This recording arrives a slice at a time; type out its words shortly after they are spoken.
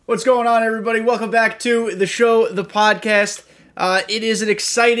What's going on, everybody? Welcome back to the show, the podcast. It is an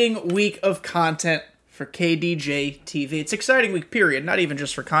exciting week of content for KDJ TV. It's an exciting week, period. Not even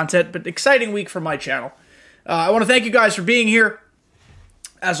just for content, but exciting week for my channel. I want to thank you guys for being here,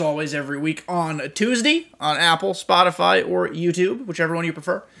 as always, every week on a Tuesday on Apple, Spotify, or YouTube, whichever one you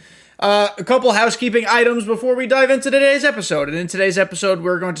prefer. A couple housekeeping items before we dive into today's episode. And in today's episode,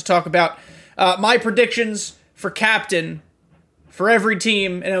 we're going to talk about my predictions for captain for every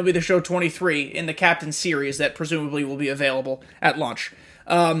team, and it'll be the show 23 in the Captain Series that presumably will be available at launch.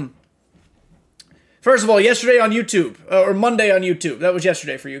 First of all, yesterday on YouTube, or Monday on YouTube, that was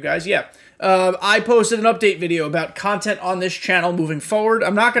yesterday for you guys, yeah. I posted an update video about content on this channel moving forward.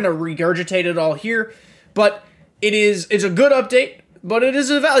 I'm not going to regurgitate it all here, but it's a good update, but it is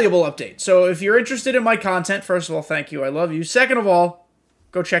a valuable update. So if you're interested in my content, first of all, thank you, I love you. Second of all,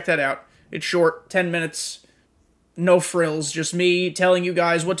 go check that out. It's short, 10 minutes. No frills, just me telling you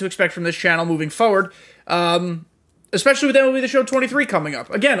guys what to expect from this channel moving forward, especially with MLB The Show 23 coming up.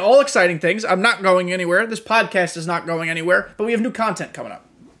 Again, all exciting things. I'm not going anywhere. This podcast is not going anywhere, but we have new content coming up.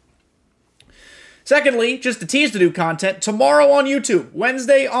 Secondly, just to tease the new content, tomorrow on YouTube,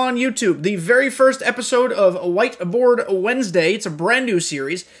 Wednesday on YouTube, the very first episode of Whiteboard Wednesday. It's a brand new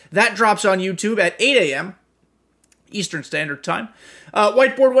series. That drops on YouTube at 8 a.m. Eastern Standard Time.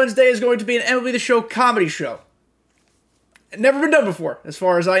 Whiteboard Wednesday is going to be an MLB The Show comedy show. Never been done before, as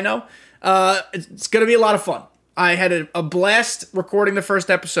far as I know. It's going to be a lot of fun. I had a blast recording the first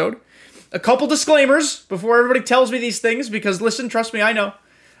episode. A couple disclaimers before everybody tells me these things, because listen, trust me, I know.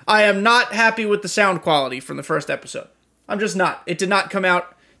 I am not happy with the sound quality from the first episode. I'm just not. It did not come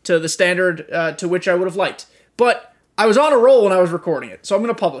out to the standard to which I would have liked. But I was on a roll when I was recording it, so I'm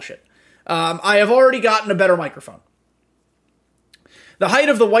going to publish it. I have already gotten a better microphone. The height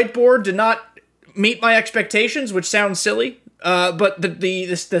of the whiteboard did not meet my expectations, which sounds silly, but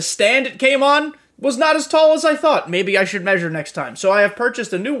the stand it came on was not as tall as I thought. Maybe I should measure next time. So I have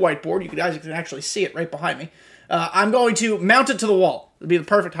purchased a new whiteboard. You guys can actually see it right behind me. I'm going to mount it to the wall. It'll be the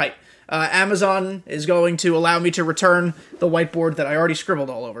perfect height. Amazon is going to allow me to return the whiteboard that I already scribbled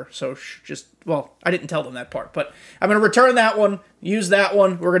all over. So I didn't tell them that part, but I'm going to return that one, use that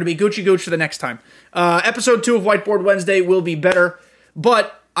one. We're going to be Gucci Gooch for the next time. Episode 2 of Whiteboard Wednesday will be better,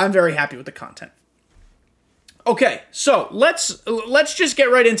 but I'm very happy with the content. Okay, so let's just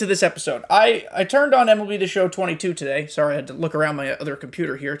get right into this episode. I turned on MLB The Show 22 today. Sorry, I had to look around my other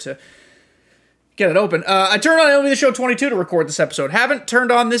computer here to get it open. I turned on MLB The Show 22 to record this episode. Haven't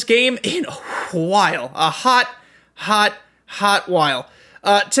turned on this game in a while. A hot while.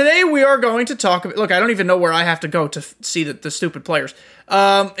 Today we are going to talk about... Look, I don't even know where I have to go to see the stupid players.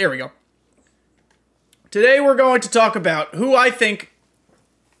 Here we go. Today we're going to talk about who I think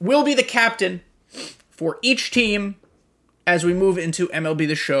will be the captain for each team as we move into MLB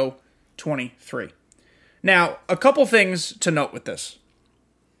The Show 23. Now, a couple things to note with this.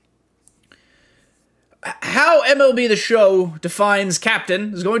 How MLB The Show defines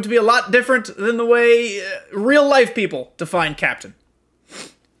captain is going to be a lot different than the way real-life people define captain.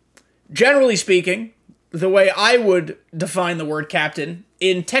 Generally speaking, the way I would define the word captain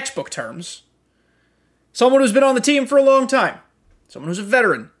in textbook terms, someone who's been on the team for a long time, someone who's a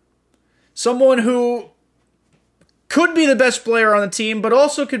veteran, someone who could be the best player on the team, but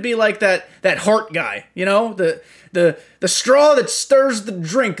also could be like that heart guy, you know? The straw that stirs the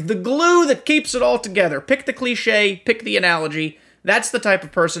drink, the glue that keeps it all together. Pick the cliche, pick the analogy. That's the type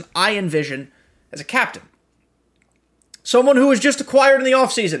of person I envision as a captain. Someone who was just acquired in the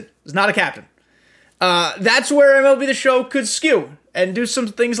offseason is not a captain. That's where MLB The Show could skew and do some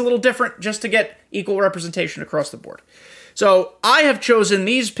things a little different just to get equal representation across the board. So I have chosen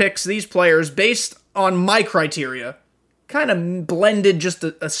these picks, these players, based on my criteria, kind of blended just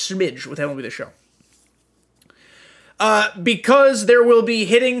a smidge with MLB The Show. Because there will be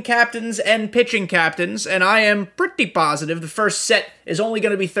hitting captains and pitching captains, and I am pretty positive the first set is only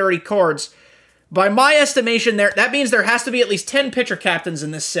going to be 30 cards. By my estimation, that means there has to be at least 10 pitcher captains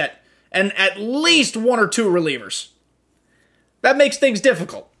in this set, and at least 1 or 2 relievers. That makes things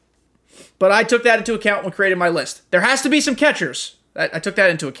difficult. But I took that into account when creating my list. There has to be some catchers. I took that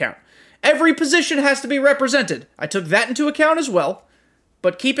into account. Every position has to be represented. I took that into account as well.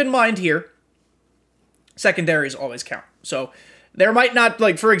 But keep in mind here, secondaries always count. So there might not,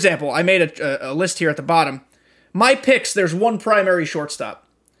 like, for example, I made a list here at the bottom. My picks, there's 1 primary shortstop.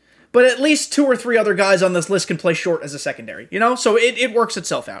 But at least 2 or 3 other guys on this list can play short as a secondary, you know? So it works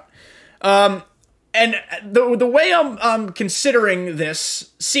itself out. And the way I'm considering this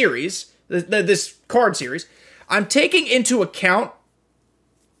series, this card series, I'm taking into account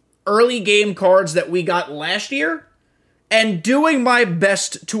early game cards that we got last year and doing my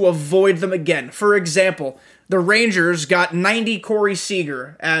best to avoid them again. For example, the Rangers got 90 Corey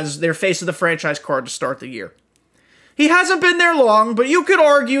Seager as their face of the franchise card to start the year. He hasn't been there long, but you could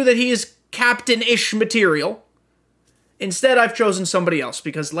argue that he is captain-ish material. Instead, I've chosen somebody else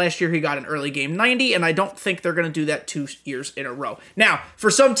because last year he got an early game 90, and I don't think they're going to do that 2 years in a row. Now, for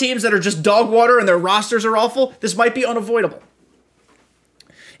some teams that are just dog water and their rosters are awful, this might be unavoidable.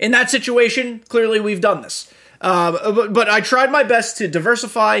 In that situation, clearly we've done this. But I tried my best to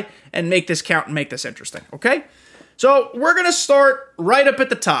diversify and make this count and make this interesting, okay? So we're going to start right up at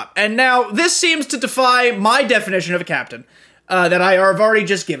the top. And now, this seems to defy my definition of a captain that I have already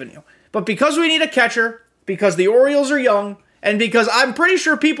just given you. But because we need a catcher, because the Orioles are young, and because I'm pretty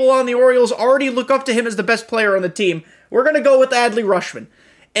sure people on the Orioles already look up to him as the best player on the team, we're going to go with Adley Rutschman.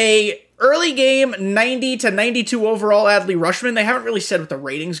 A early game 90 to 92 overall Adley Rutschman, they haven't really said what the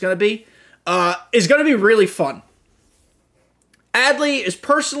rating's going to be, is going to be really fun. Adley is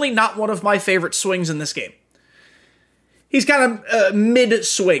personally not one of my favorite swings in this game. He's kind of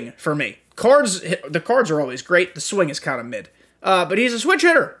mid-swing for me. The cards are always great. The swing is kind of mid. But he's a switch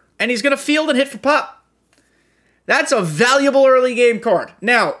hitter, and he's going to field and hit for pop. That's a valuable early game card.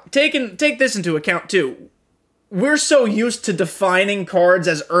 Now, take this into account, too. We're so used to defining cards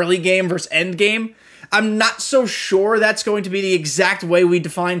as early game versus end game. I'm not so sure that's going to be the exact way we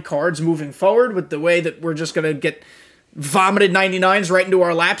define cards moving forward, with the way that we're just going to get vomited 99s right into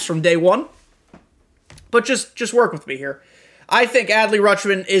our laps from day one. But just work with me here. I think Adley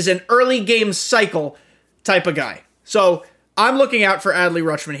Rutschman is an early game cycle type of guy. So I'm looking out for Adley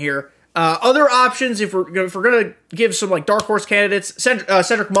Rutschman here. Other options, if we're going to give some like dark horse candidates,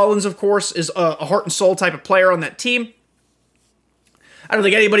 Cedric Mullins, of course, is a heart and soul type of player on that team. I don't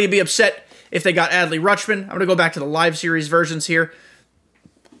think anybody would be upset if they got Adley Rutschman. I'm going to go back to the live series versions here.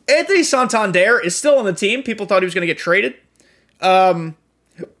 Anthony Santander is still on the team. People thought he was going to get traded.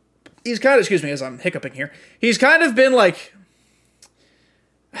 He's kind of, excuse me as I'm hiccuping here, he's kind of been like,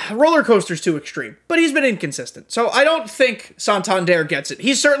 roller coaster's too extreme, but he's been inconsistent. So I don't think Santander gets it.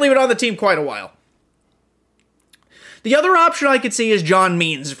 He's certainly been on the team quite a while. The other option I could see is John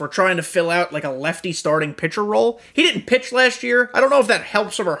Means if we're trying to fill out like a lefty starting pitcher role. He didn't pitch last year. I don't know if that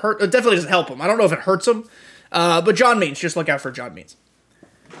helps him or hurt. It definitely doesn't help him. I don't know if it hurts him. But John Means, just look out for John Means.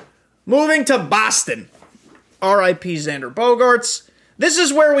 Moving to Boston. R.I.P. Xander Bogaerts. This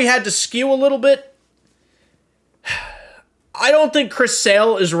is where we had to skew a little bit. I don't think Chris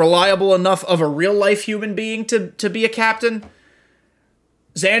Sale is reliable enough of a real-life human being to be a captain.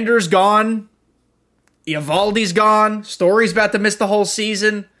 Xander's gone. Eovaldi's gone. Story's about to miss the whole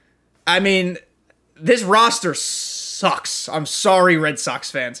season. I mean, this roster sucks. I'm sorry, Red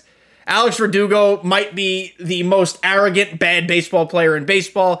Sox fans. Alex Verdugo might be the most arrogant, bad baseball player in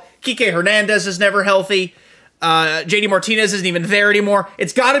baseball. Kike Hernandez is never healthy. JD Martinez isn't even there anymore.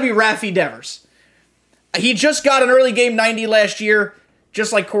 It's got to be Rafi Devers. He just got an early game 90 last year,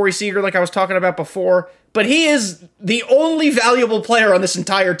 just like Corey Seager, like I was talking about before. But he is the only valuable player on this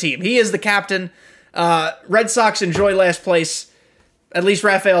entire team. He is the captain. Red Sox enjoy last place. At least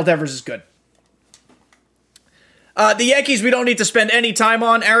Rafael Devers is good. The Yankees, we don't need to spend any time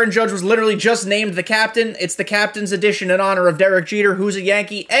on. Aaron Judge was literally just named the captain. It's the captain's edition in honor of Derek Jeter, who's a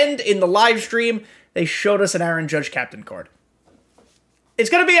Yankee. And in the live stream, they showed us an Aaron Judge captain card. It's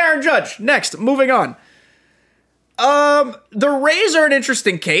going to be Aaron Judge. Next, moving on. The Rays are an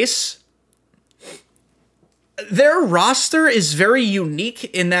interesting case. Their roster is very unique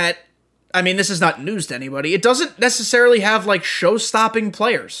in that, I mean, this is not news to anybody. It doesn't necessarily have, like, show-stopping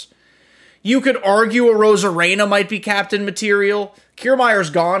players. You could argue a Rosarena might be captain material. Kiermaier's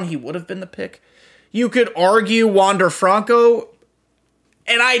gone. He would have been the pick. You could argue Wander Franco,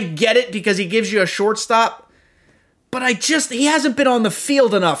 and I'd get it because he gives you a shortstop. But he hasn't been on the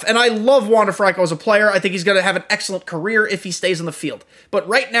field enough. And I love Wander Franco as a player. I think he's going to have an excellent career if he stays on the field. But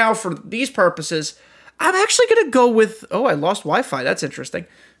right now, for these purposes, I'm actually going to go with... Oh, I lost Wi-Fi. That's interesting.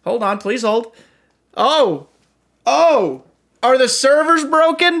 Hold on. Please hold. Oh. Are the servers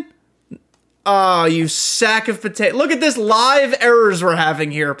broken? Oh, you sack of potato. Look at this live errors we're having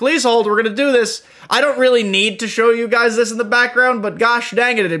here. Please hold. We're going to do this. I don't really need to show you guys this in the background, but gosh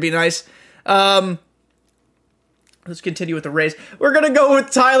dang it, it'd be nice. Let's continue with the Rays. We're going to go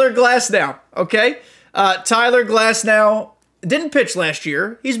with Tyler Glasnow, okay? Tyler Glasnow didn't pitch last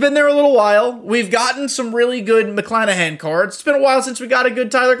year. He's been there a little while. We've gotten some really good McClanahan cards. It's been a while since we got a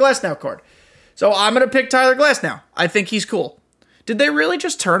good Tyler Glasnow card. So I'm going to pick Tyler Glasnow. I think he's cool. Did they really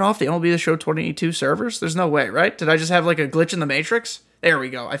just turn off the MLB The Show 22 servers? There's no way, right? Did I just have like a glitch in the Matrix? There we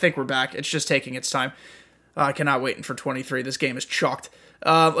go. I think we're back. It's just taking its time. I cannot wait for 23. This game is chalked.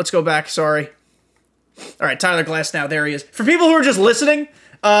 Let's go back. Sorry. All right, Tyler Glasnow, there he is. For people who are just listening,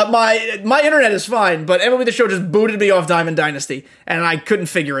 my internet is fine, but MLB The Show just booted me off Diamond Dynasty, and I couldn't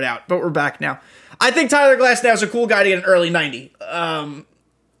figure it out, but we're back now. I think Tyler Glasnow is a cool guy to get an early 90,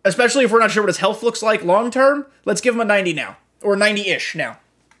 especially if we're not sure what his health looks like long-term. Let's give him a 90 now, or 90-ish now.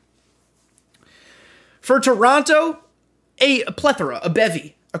 For Toronto, a plethora, a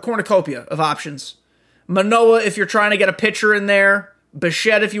bevy, a cornucopia of options. Manoah if you're trying to get a pitcher in there.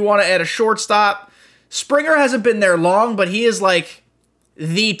 Bichette if you want to add a shortstop. Springer hasn't been there long, but he is like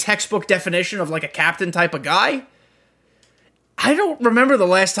the textbook definition of like a captain type of guy. I don't remember the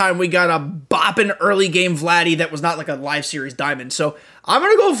last time we got a bopping early game Vladdy that was not like a live series diamond. So I'm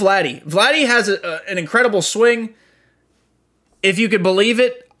going to go Vladdy. Vladdy has an incredible swing. If you could believe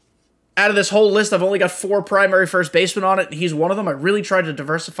it, out of this whole list, I've only got 4 primary first basemen on it, and he's one of them. I really tried to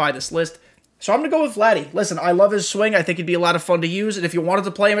diversify this list. So I'm going to go with Vladdy. Listen, I love his swing. I think he'd be a lot of fun to use, and if you wanted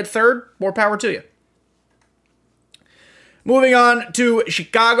to play him at third, more power to you. Moving on to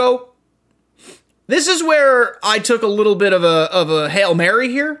Chicago. This is where I took a little bit of a Hail Mary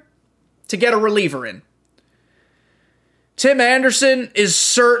here to get a reliever in. Tim Anderson is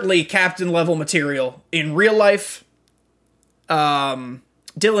certainly captain-level material in real life.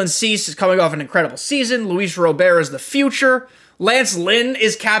 Dylan Cease is coming off an incredible season. Luis Robert is the future. Lance Lynn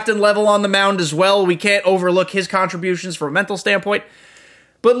is captain level on the mound as well. We can't overlook his contributions from a mental standpoint.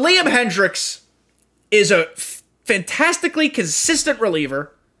 But Liam Hendriks is a fantastically consistent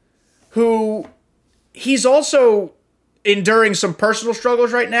reliever who he's also enduring some personal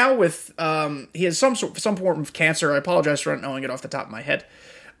struggles right now with, he has some form of cancer. I apologize for not knowing it off the top of my head.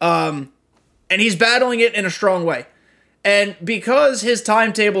 And he's battling it in a strong way. And because his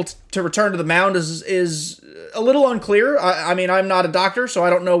timetable to return to the mound is a little unclear, I mean, I'm not a doctor, so I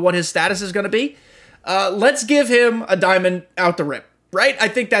don't know what his status is going to be. Let's give him a diamond out the rip, right? I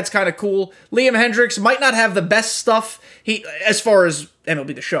think that's kind of cool. Liam Hendriks might not have the best stuff, as far as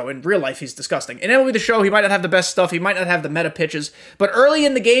MLB The Show. In real life, he's disgusting. In MLB The Show, he might not have the best stuff. He might not have the meta pitches. But early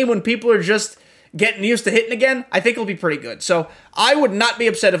in the game, when people are just getting used to hitting again, I think he'll be pretty good. So I would not be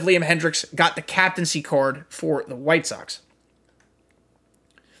upset if Liam Hendriks got the captaincy card for the White Sox.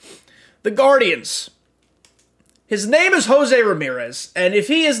 The Guardians. His name is Jose Ramirez, and if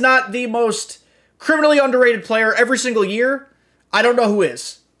he is not the most criminally underrated player every single year, I don't know who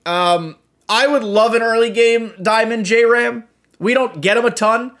is. I would love an early game Diamond J-Ram. We don't get him a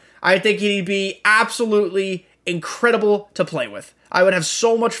ton. I think he'd be absolutely incredible to play with. I would have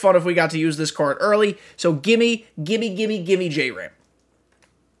so much fun if we got to use this card early. So gimme J-Ram.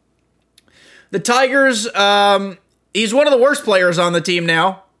 The Tigers, he's one of the worst players on the team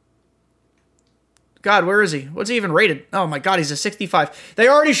now. God, where is he? What's he even rated? Oh my God, he's a 65. They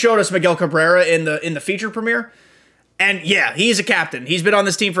already showed us Miguel Cabrera in the feature premiere. And yeah, he's a captain. He's been on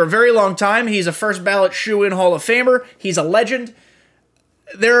this team for a very long time. He's a first ballot shoe-in Hall of Famer. He's a legend.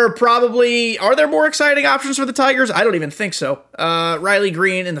 Are there more exciting options for the Tigers? I don't even think so. Riley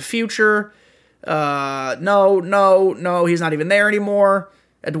Green in the future. No, he's not even there anymore.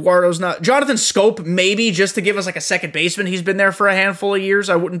 Eduardo's not. Jonathan Scope, maybe, just to give us like a second baseman. He's been there for a handful of years.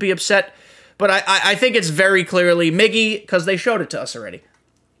 I wouldn't be upset. But I think it's very clearly Miggy, because they showed it to us already.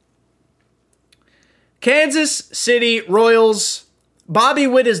 Kansas City Royals. Bobby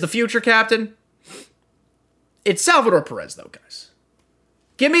Witt is the future captain. It's Salvador Perez, though, guys.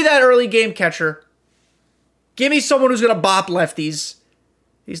 Give me that early game catcher. Give me someone who's going to bop lefties.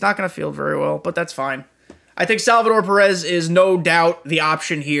 He's not going to field very well, but that's fine. I think Salvador Perez is no doubt the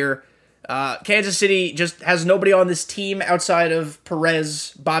option here. Kansas City just has nobody on this team outside of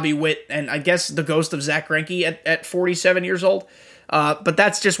Perez, Bobby Witt, and I guess the ghost of Zach Greinke at 47 years old. But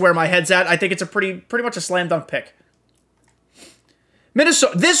that's just where my head's at. I think it's a pretty much a slam dunk pick.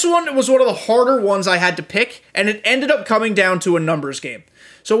 Minnesota. This one was one of the harder ones I had to pick, and it ended up coming down to a numbers game.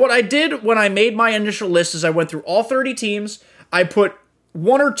 So what I did when I made my initial list is I went through all 30 teams. I put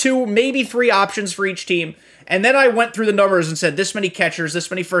 1 or 2, maybe 3 options for each team. And then I went through the numbers and said, this many catchers,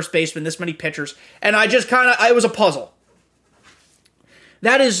 this many first basemen, this many pitchers. And I just it was a puzzle.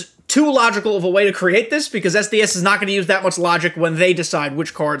 That is too logical of a way to create this because SDS is not going to use that much logic when they decide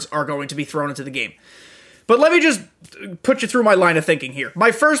which cards are going to be thrown into the game. But let me just put you through my line of thinking here.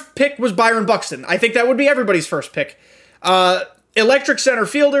 My first pick was Byron Buxton. I think that would be everybody's first pick. Electric center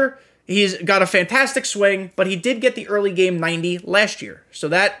fielder. He's got a fantastic swing, but he did get the early game 90 last year. So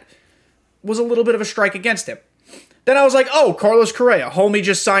that was a little bit of a strike against him. Then I was like, oh, Carlos Correa. Homie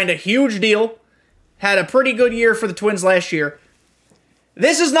just signed a huge deal. Had a pretty good year for the Twins last year.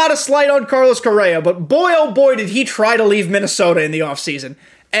 This is not a slight on Carlos Correa, but boy, oh boy, did he try to leave Minnesota in the offseason.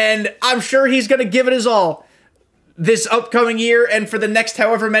 And I'm sure he's going to give it his all this upcoming year and for the next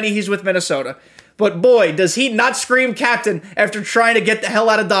however many he's with Minnesota. But boy, does he not scream captain after trying to get the hell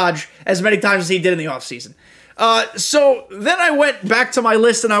out of Dodge as many times as he did in the offseason. So then I went back to my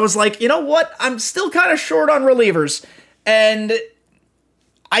list and I was like, you know what? I'm still kind of short on relievers. And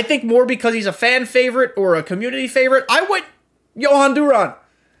I think more because he's a fan favorite or a community favorite, I went Johan Duran.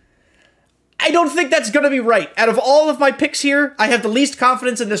 I don't think that's going to be right. Out of all of my picks here, I have the least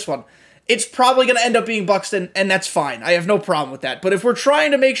confidence in this one. It's probably going to end up being Buxton, and that's fine. I have no problem with that. But if we're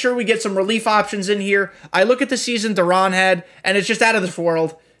trying to make sure we get some relief options in here, I look at the season Duran had, and it's just out of this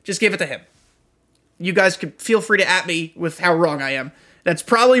world. Just give it to him. You guys can feel free to at me with how wrong I am. That's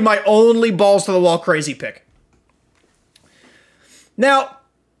probably my only balls-to-the-wall crazy pick. Now,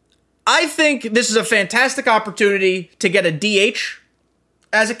 I think this is a fantastic opportunity to get a DH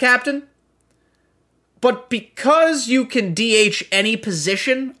as a captain. But because you can DH any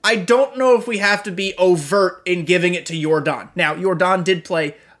position, I don't know if we have to be overt in giving it to Yordan. Now, Yordan did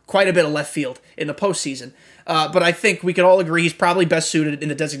play quite a bit of left field in the postseason, but I think we can all agree he's probably best suited in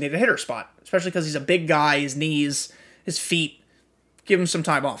the designated hitter spot, especially because he's a big guy, his knees, his feet. Give him some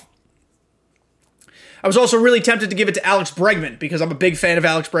time off. I was also really tempted to give it to Alex Bregman because I'm a big fan of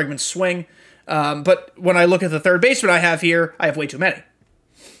Alex Bregman's swing, but when I look at the third baseman I have here, I have way too many.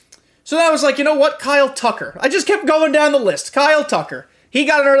 So then I was like, you know what? Kyle Tucker. I just kept going down the list. Kyle Tucker. He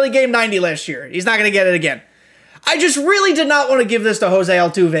got an early game 90 last year. He's not going to get it again. I just really did not want to give this to Jose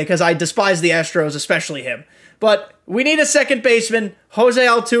Altuve because I despise the Astros, especially him. But we need a second baseman. Jose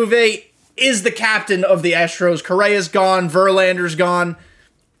Altuve is the captain of the Astros. Correa's gone. Verlander's gone.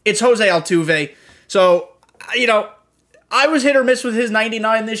 It's Jose Altuve. So, you know, I was hit or miss with his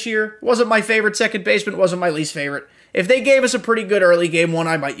 99 this year. Wasn't my favorite second baseman. Wasn't my least favorite. If they gave us a pretty good early game one,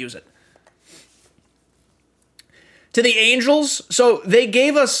 I might use it. To the Angels, so they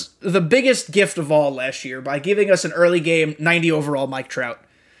gave us the biggest gift of all last year by giving us an early game 90 overall Mike Trout.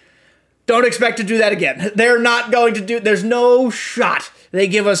 Don't expect to do that again. They're not going to do, there's no shot they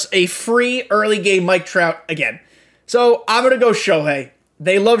give us a free early game Mike Trout again. So I'm going to go Shohei.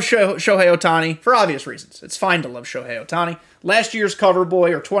 They love Shohei Ohtani for obvious reasons. It's fine to love Shohei Ohtani. Last year's cover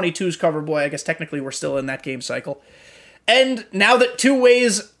boy, or 22's cover boy, I guess technically we're still in that game cycle. And now that two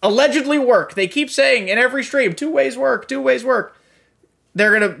ways allegedly work, they keep saying in every stream, two ways work.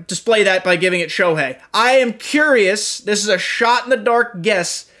 They're going to display that by giving it Shohei. I am curious, this is a shot in the dark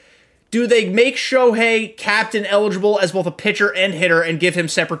guess, do they make Shohei captain eligible as both a pitcher and hitter and give him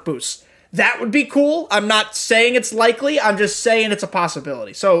separate boosts? That would be cool. I'm not saying it's likely, I'm just saying it's a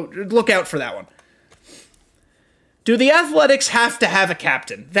possibility. So look out for that one. Do the Athletics have to have a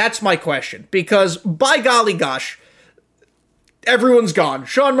captain? That's my question. Because by golly gosh, everyone's gone.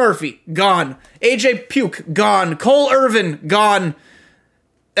 Sean Murphy, gone. AJ Puke, gone. Cole Irvin, gone.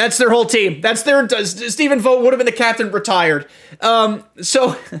 That's their whole team. That's their... Stephen Vogt would have been the captain, retired.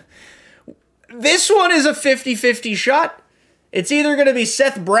 So, this one is a 50-50 shot. It's either going to be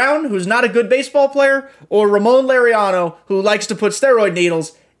Seth Brown, who's not a good baseball player, or Ramon Laureano, who likes to put steroid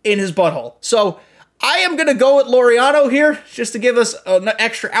needles in his butthole. So, I am going to go with Laureano here, just to give us an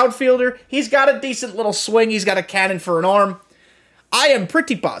extra outfielder. He's got a decent little swing. He's got a cannon for an arm. I am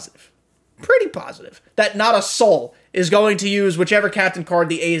pretty positive that not a soul is going to use whichever captain card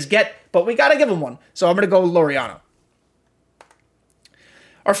the A's get, but we got to give them one. So I'm going to go with Laureano.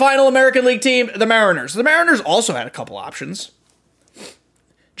 Our final American League team, the Mariners. The Mariners also had a couple options.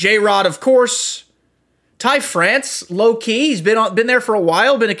 J-Rod, of course. Ty France, low-key. He's been there for a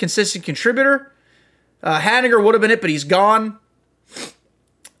while, been a consistent contributor. Haniger would have been it, but he's gone.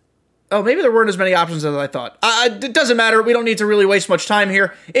 Oh, maybe there weren't as many options as I thought. It doesn't matter. We don't need to really waste much time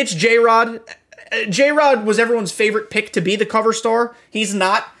here. It's J-Rod. J-Rod was everyone's favorite pick to be the cover star. He's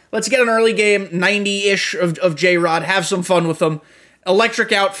not. Let's get an early game 90-ish of J-Rod. Have some fun with him.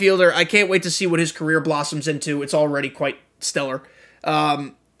 Electric outfielder. I can't wait to see what his career blossoms into. It's already quite stellar.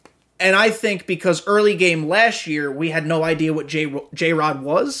 And I think because early game last year, we had no idea what J-Rod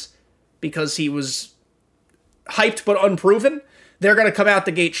was because he was hyped but unproven. They're going to come out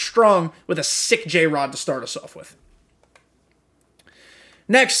the gate strong with a sick J-Rod to start us off with.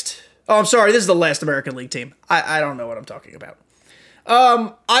 Next. Oh, I'm sorry. This is the last American League team. I don't know what I'm talking about.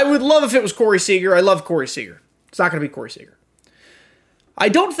 I would love if it was Corey Seager. I love Corey Seager. It's not going to be Corey Seager. I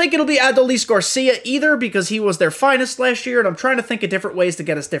don't think it'll be Adolis Garcia either because he was their finest last year, and I'm trying to think of different ways to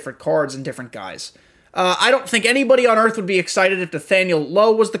get us different cards and different guys. I don't think anybody on earth would be excited if Nathaniel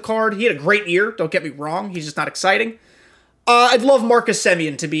Lowe was the card. He had a great year. Don't get me wrong. He's just not exciting. I'd love Marcus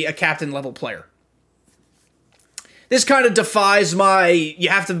Semien to be a captain-level player. This kind of defies my you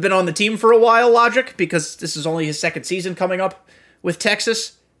have to have been on the team for a while logic, because this is only his second season coming up with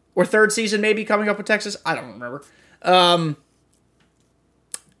Texas, or third season maybe coming up with Texas. I don't remember.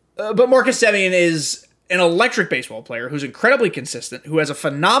 But Marcus Semien is an electric baseball player who's incredibly consistent, who has a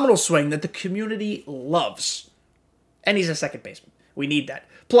phenomenal swing that the community loves. And he's a second baseman. We need that.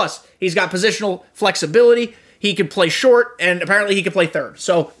 Plus, he's got positional flexibility. He can play short, and apparently he can play third.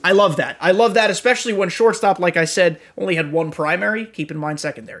 So I love that. I love that, especially when shortstop, like I said, only had one primary. Keep in mind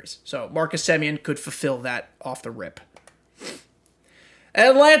secondaries. So Marcus Semien could fulfill that off the rip.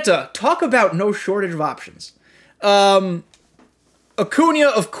 Atlanta, talk about no shortage of options. Acuna,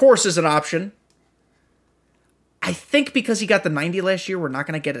 of course, is an option. I think because he got the 90 last year, we're not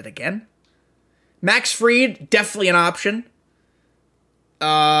going to get it again. Max Fried, definitely an option.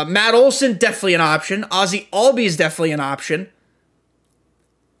 Matt Olson, definitely an option. Ozzie Albies, definitely an option.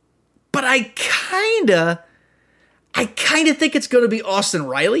 But I kinda think it's going to be Austin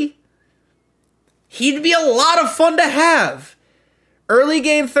Riley. He'd be a lot of fun to have. Early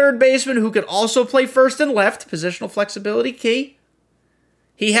game third baseman who could also play first and left. Positional flexibility, key.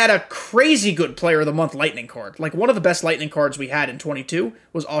 He had a crazy good Player of the Month Lightning card. Like, one of the best Lightning cards we had in 22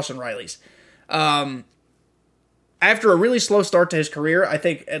 was Austin Riley's. After a really slow start to his career, I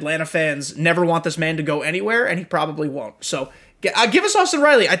think Atlanta fans never want this man to go anywhere, and he probably won't. So, give us Austin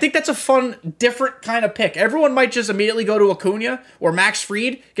Riley. I think that's a fun, different kind of pick. Everyone might just immediately go to Acuna or Max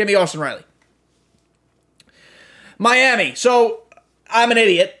Fried. Give me Austin Riley. Miami. So, I'm an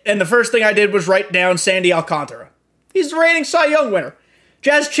idiot, and the first thing I did was write down Sandy Alcantara. He's the reigning Cy Young winner.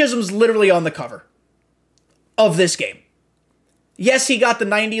 Jazz Chisholm's literally on the cover of this game. Yes, he got the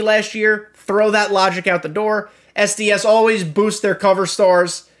 90 last year. Throw that logic out the door. SDS always boosts their cover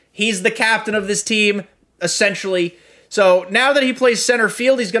stars. He's the captain of this team, essentially. So now that he plays center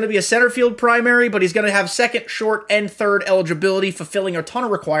field, he's going to be a center field primary, but he's going to have second, short, and third eligibility, fulfilling a ton of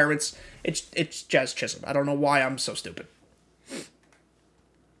requirements. It's Jazz Chisholm. I don't know why I'm so stupid.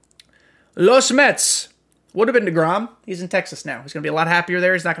 Los Mets. Would have been DeGrom. He's in Texas now. He's going to be a lot happier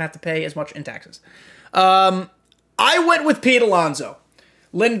there. He's not going to have to pay as much in taxes. I went with Pete Alonso.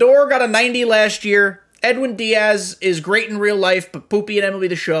 Lindor got a 90 last year. Edwin Diaz is great in real life, but poopy in MLB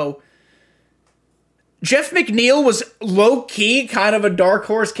The Show. Jeff McNeil was low-key kind of a dark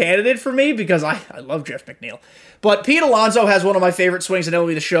horse candidate for me because I love Jeff McNeil. But Pete Alonso has one of my favorite swings in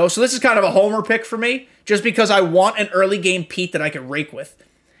MLB The Show, so this is kind of a homer pick for me just because I want an early game Pete that I can rake with.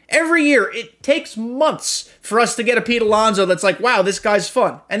 Every year, it takes months for us to get a Pete Alonso that's like, wow, this guy's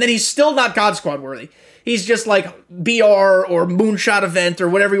fun. And then he's still not God Squad worthy. He's just like BR or Moonshot Event or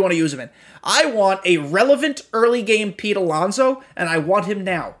whatever you want to use him in. I want a relevant early game Pete Alonso, and I want him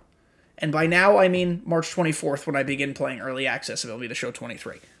now. And by now, I mean March 24th when I begin playing early access of MLB The Show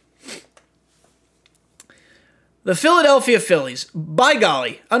 23. The Philadelphia Phillies, by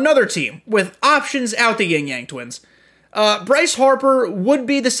golly, another team with options out the Yin Yang Twins. Bryce Harper would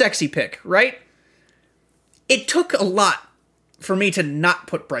be the sexy pick, right? It took a lot for me to not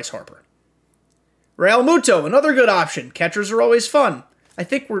put Bryce Harper. Real Muto, another good option. Catchers are always fun. I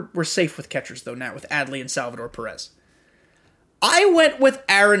think we're safe with catchers, though, now, with Adley and Salvador Perez. I went with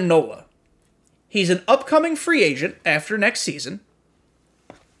Aaron Nola. He's an upcoming free agent after next season.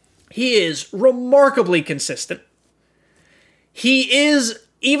 He is remarkably consistent. He is,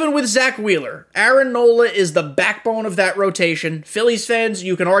 even with Zach Wheeler, Aaron Nola is the backbone of that rotation. Phillies fans,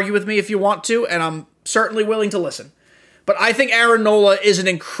 you can argue with me if you want to, and I'm certainly willing to listen. But I think Aaron Nola is an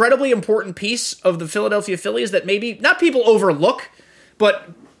incredibly important piece of the Philadelphia Phillies that maybe not people overlook, but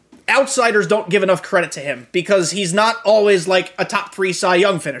outsiders don't give enough credit to him because he's not always like a top 3 Cy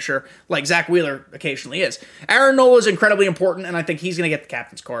Young finisher like Zach Wheeler occasionally is. Aaron Nola is incredibly important, and I think he's going to get the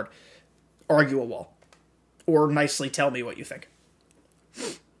captain's card. Argue a wall. Or nicely tell me what you think.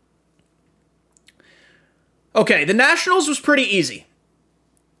 Okay, the Nationals was pretty easy.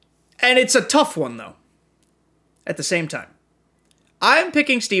 And it's a tough one, though. At the same time. I'm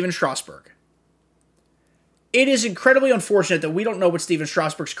picking Steven Strasburg. It is incredibly unfortunate that we don't know what Steven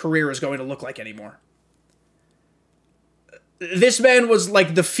Strasburg's career is going to look like anymore. This man was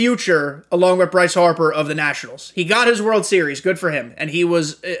like the future, along with Bryce Harper, of the Nationals. He got his World Series, good for him, and he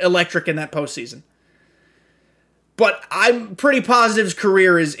was electric in that postseason. But I'm pretty positive his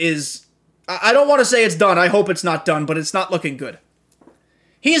career is I don't want to say it's done, I hope it's not done, but it's not looking good.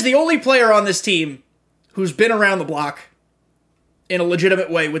 He is the only player on this team who's been around the block in a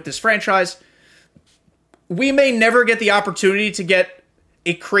legitimate way with this franchise. We may never get the opportunity to get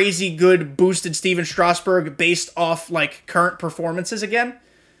a crazy good boosted Steven Strasburg based off like current performances again.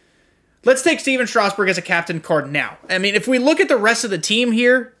 Let's take Steven Strasburg as a captain card now. I mean, if we look at the rest of the team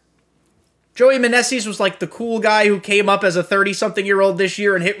here, Joey Meneses was like the cool guy who came up as a 30-something-year-old this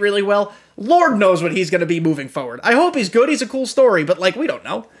year and hit really well. Lord knows what he's going to be moving forward. I hope he's good. He's a cool story, but like we don't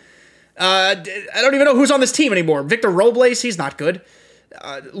know. I don't even know who's on this team anymore. Victor Robles, he's not good.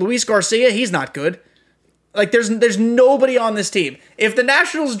 Luis Garcia, he's not good. Like, there's nobody on this team. If the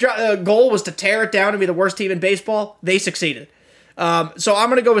Nationals' goal was to tear it down and be the worst team in baseball, they succeeded. So I'm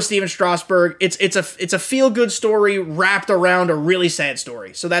going to go with Steven Strasburg. It's a feel-good story wrapped around a really sad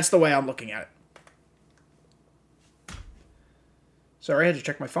story. So that's the way I'm looking at it. Sorry, I had to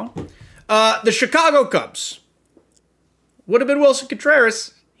check my phone. The Chicago Cubs. Would have been Wilson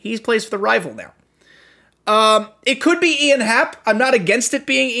Contreras. He plays for the rival now. It could be Ian Happ. I'm not against it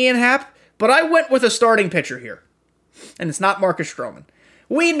being Ian Happ, but I went with a starting pitcher here. And it's not Marcus Stroman.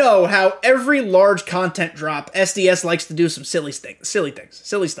 We know how every large content drop, SDS likes to do some silly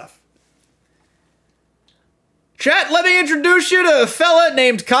stuff. Chat, let me introduce you to a fella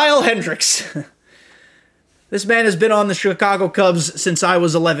named Kyle Hendricks. This man has been on the Chicago Cubs since I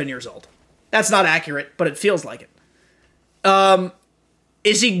was 11 years old. That's not accurate, but it feels like it.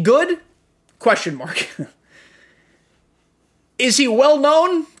 Is he good? Question mark. Is he well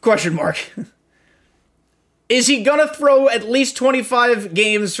known? Question mark. Is he gonna throw at least 25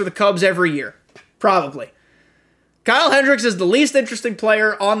 games for the Cubs every year? Probably. Kyle Hendricks is the least interesting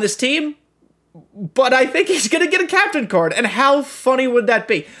player on this team, but I think he's gonna get a captain card, and how funny would that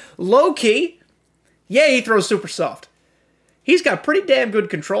be? Low-key, yeah, he throws super soft. He's got pretty damn good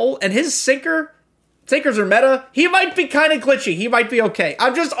control, and his sinkers are meta. He might be kind of glitchy. He might be okay.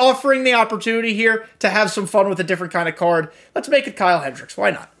 I'm just offering the opportunity here to have some fun with a different kind of card. Let's make it Kyle Hendricks.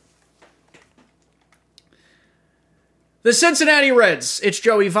 Why not? The Cincinnati Reds. It's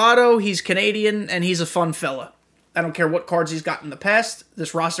Joey Votto. He's Canadian, and he's a fun fella. I don't care what cards he's got in the past.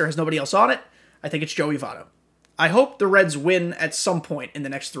 This roster has nobody else on it. I think it's Joey Votto. I hope the Reds win at some point in the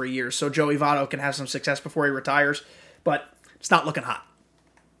next 3 years so Joey Votto can have some success before he retires, but it's not looking hot.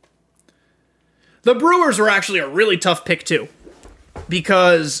 The Brewers were actually a really tough pick, too,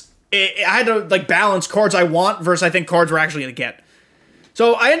 because I had to balance cards I want versus I think cards we're actually going to get.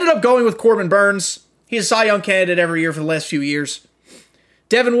 So I ended up going with Corbin Burns. He's a Cy Young candidate every year for the last few years.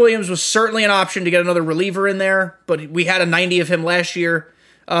 Devin Williams was certainly an option to get another reliever in there, but we had a 90 of him last year.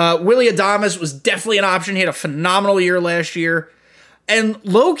 Willy Adames was definitely an option. He had a phenomenal year last year. And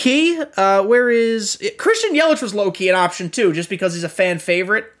low-key, Christian Yelich was low-key an option too, just because he's a fan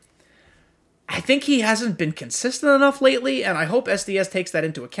favorite. I think he hasn't been consistent enough lately, and I hope SDS takes that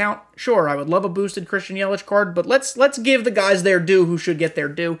into account. Sure, I would love a boosted Christian Yelich card, but let's give the guys their due who should get their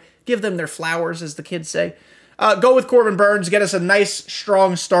due. Give them their flowers, as the kids say. Go with Corbin Burns, get us a nice,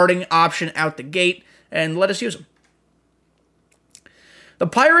 strong starting option out the gate, and let us use him. The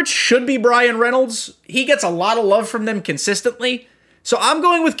Pirates should be Brian Reynolds. He gets a lot of love from them consistently. So I'm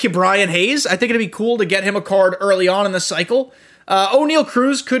going with Ke'Bryan Hayes. I think it'd be cool to get him a card early on in the cycle. O'Neal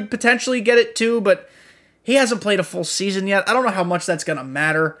Cruz could potentially get it too, but he hasn't played a full season yet. I don't know how much that's going to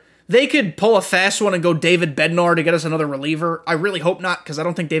matter. They could pull a fast one and go David Bednar to get us another reliever. I really hope not, because I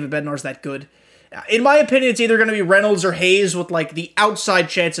don't think David Bednar's that good. In my opinion, it's either going to be Reynolds or Hayes with the outside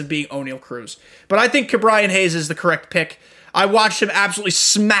chance of being O'Neal Cruz. But I think Ke'Bryan Hayes is the correct pick. I watched him absolutely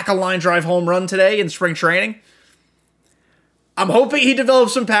smack a line drive home run today in spring training. I'm hoping he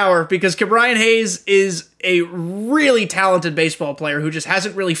develops some power because Ke'Bryan Hayes is a really talented baseball player who just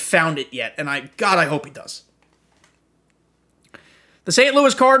hasn't really found it yet, and I hope he does. The St.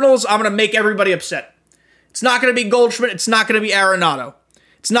 Louis Cardinals, I'm going to make everybody upset. It's not going to be Goldschmidt. It's not going to be Arenado.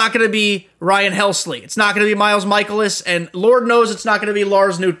 It's not going to be Ryan Helsley. It's not going to be Miles Michaelis, and Lord knows it's not going to be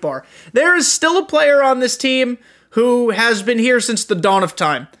Lars Nootbaar. There is still a player on this team who has been here since the dawn of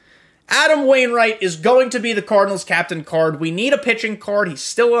time. Adam Wainwright is going to be the Cardinals' captain card. We need a pitching card. He's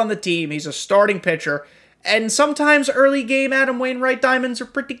still on the team. He's a starting pitcher. And sometimes early game Adam Wainwright diamonds are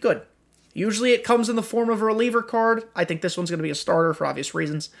pretty good. Usually it comes in the form of a reliever card. I think this one's going to be a starter for obvious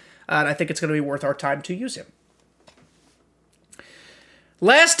reasons. And I think it's going to be worth our time to use him.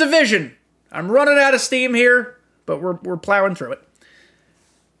 Last division. I'm running out of steam here, but we're plowing through it.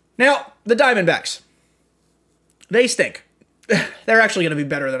 Now, the Diamondbacks. They stink. They're actually going to be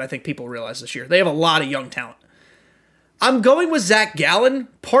better than I think people realize this year. They have a lot of young talent. I'm going with Zach Gallen.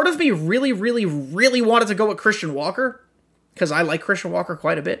 Part of me really, really, really wanted to go with Christian Walker, because I like Christian Walker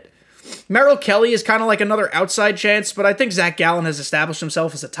quite a bit. Merrill Kelly is kind of like another outside chance, but I think Zach Gallen has established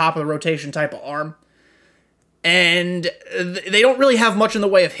himself as a top-of-the-rotation type of arm. And they don't really have much in the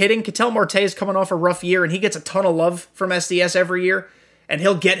way of hitting. Ketel Marte is coming off a rough year, and he gets a ton of love from SDS every year. And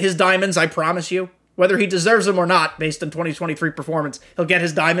he'll get his diamonds, I promise you. Whether he deserves them or not, based on 2023 performance, he'll get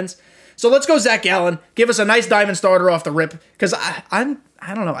his diamonds. So let's go Zach Gallen. Give us a nice diamond starter off the rip. Because I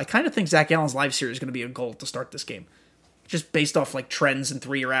don't know. I kind of think Zach Gallen's live series is going to be a goal to start this game. Just based off trends and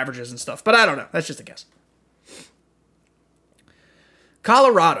 3-year averages and stuff. But I don't know. That's just a guess.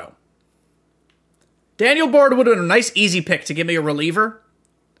 Daniel Bard would have been a nice, easy pick to give me a reliever.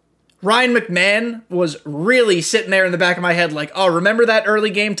 Ryan McMahon was really sitting there in the back of my head like, oh, remember that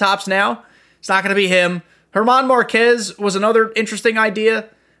early game tops now? It's not going to be him. German Marquez was another interesting idea,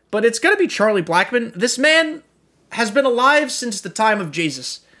 but it's going to be Charlie Blackmon. This man has been alive since the time of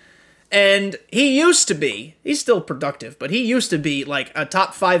Jesus. And he used to be, he's still productive, but he used to be like a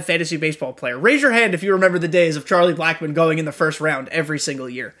top 5 fantasy baseball player. Raise your hand if you remember the days of Charlie Blackmon going in the first round every single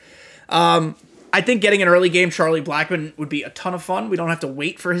year. I think getting an early game Charlie Blackmon would be a ton of fun. We don't have to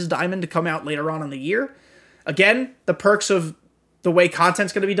wait for his diamond to come out later on in the year. Again, the perks of the way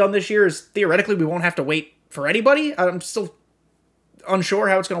content's going to be done this year is theoretically we won't have to wait for anybody. I'm still unsure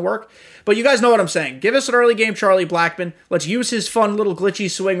how it's going to work. But you guys know what I'm saying. Give us an early game Charlie Blackmon. Let's use his fun little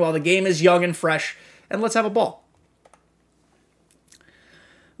glitchy swing while the game is young and fresh. And let's have a ball.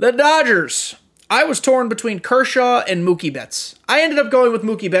 The Dodgers. I was torn between Kershaw and Mookie Betts. I ended up going with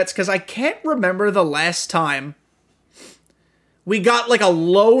Mookie Betts because I can't remember the last time we got like a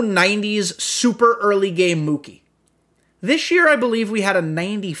low 90s super early game Mookie. This year, I believe we had a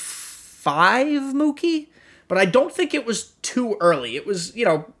 95 Mookie, but I don't think it was too early. It was,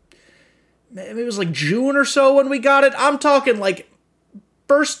 maybe it was like June or so when we got it. I'm talking like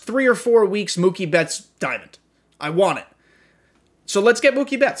first 3 or 4 weeks Mookie Betts diamond. I want it. So let's get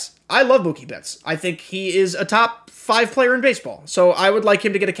Mookie Betts. I love Mookie Betts. I think he is a top 5 player in baseball. So I would like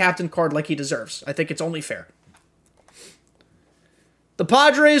him to get a captain card like he deserves. I think it's only fair. The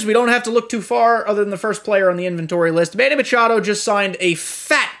Padres, we don't have to look too far other than the first player on the inventory list. Manny Machado just signed a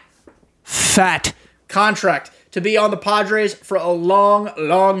fat contract to be on the Padres for a long,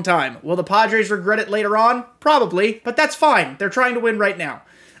 long time. Will the Padres regret it later on? Probably, but that's fine. They're trying to win right now.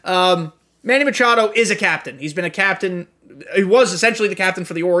 Manny Machado is a captain. He's been a captain. He was essentially the captain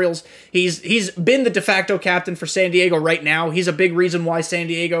for the Orioles. He's been the de facto captain for San Diego right now. He's a big reason why San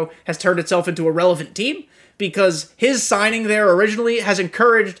Diego has turned itself into a relevant team, because his signing there originally has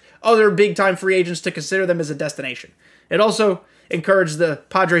encouraged other big-time free agents to consider them as a destination. It also encouraged the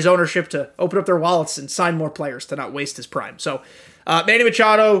Padres ownership to open up their wallets and sign more players to not waste his prime. So Manny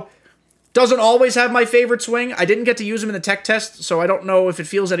Machado doesn't always have my favorite swing. I didn't get to use him in the tech test, so I don't know if it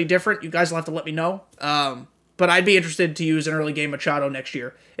feels any different. You guys will have to let me know. But I'd be interested to use an early game Machado next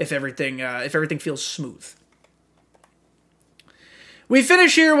year if everything feels smooth. We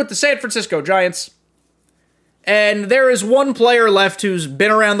finish here with the San Francisco Giants. And there is one player left who's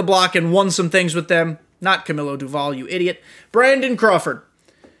been around the block and won some things with them. Not Camilo Duval, you idiot. Brandon Crawford.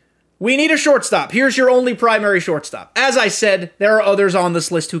 We need a shortstop. Here's your only primary shortstop. As I said, there are others on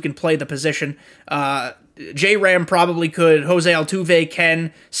this list who can play the position. J-Ram probably could. Jose Altuve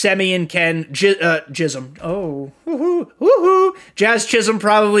can. Semien can. Chisholm. Oh. Woohoo. Woohoo. Jazz Chisholm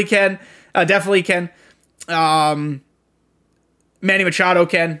probably can. Definitely can. Manny Machado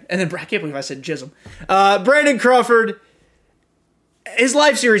can. And then, I can't believe I said Chisholm. Brandon Crawford. His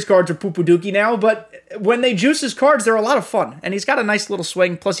Live Series cards are poo-poo-dookie now, but when they juice his cards, they're a lot of fun. And he's got a nice little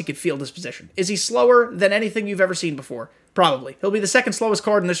swing, plus he can field his position. Is he slower than anything you've ever seen before? Probably. He'll be the second slowest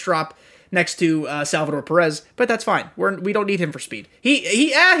card in this drop next to Salvador Perez, but that's fine. We don't need him for speed.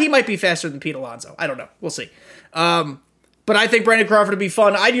 He might be faster than Pete Alonso. I don't know. We'll see. But I think Brandon Crawford would be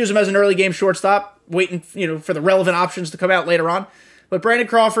fun. I'd use him as an early game shortstop, waiting for the relevant options to come out later on. But Brandon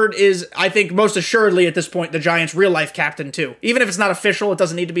Crawford is, I think, most assuredly at this point, the Giants' real-life captain, too. Even if it's not official, it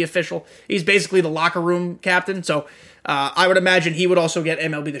doesn't need to be official. He's basically the locker room captain, so I would imagine he would also get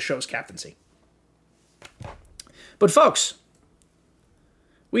MLB The Show's captaincy. But, folks,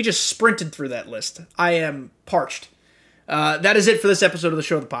 we just sprinted through that list. I am parched. That is it for this episode of the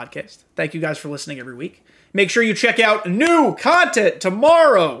show, the podcast. Thank you guys for listening every week. Make sure you check out new content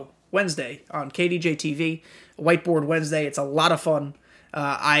tomorrow, Wednesday, on KDJ TV, Whiteboard Wednesday. It's a lot of fun.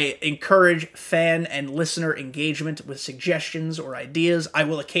 I encourage fan and listener engagement with suggestions or ideas. I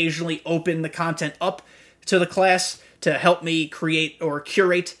will occasionally open the content up to the class to help me create or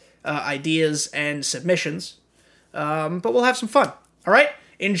curate ideas and submissions. But we'll have some fun. All right?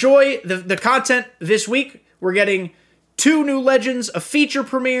 Enjoy the content this week. We're getting 2 new legends, a feature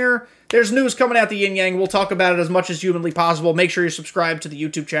premiere. There's news coming out the Yin Yang. We'll talk about it as much as humanly possible. Make sure you're subscribed to the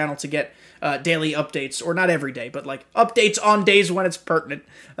YouTube channel to get daily updates, or not every day, but like updates on days when it's pertinent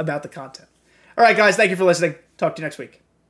about the content. All right, guys, thank you for listening. Talk to you next week.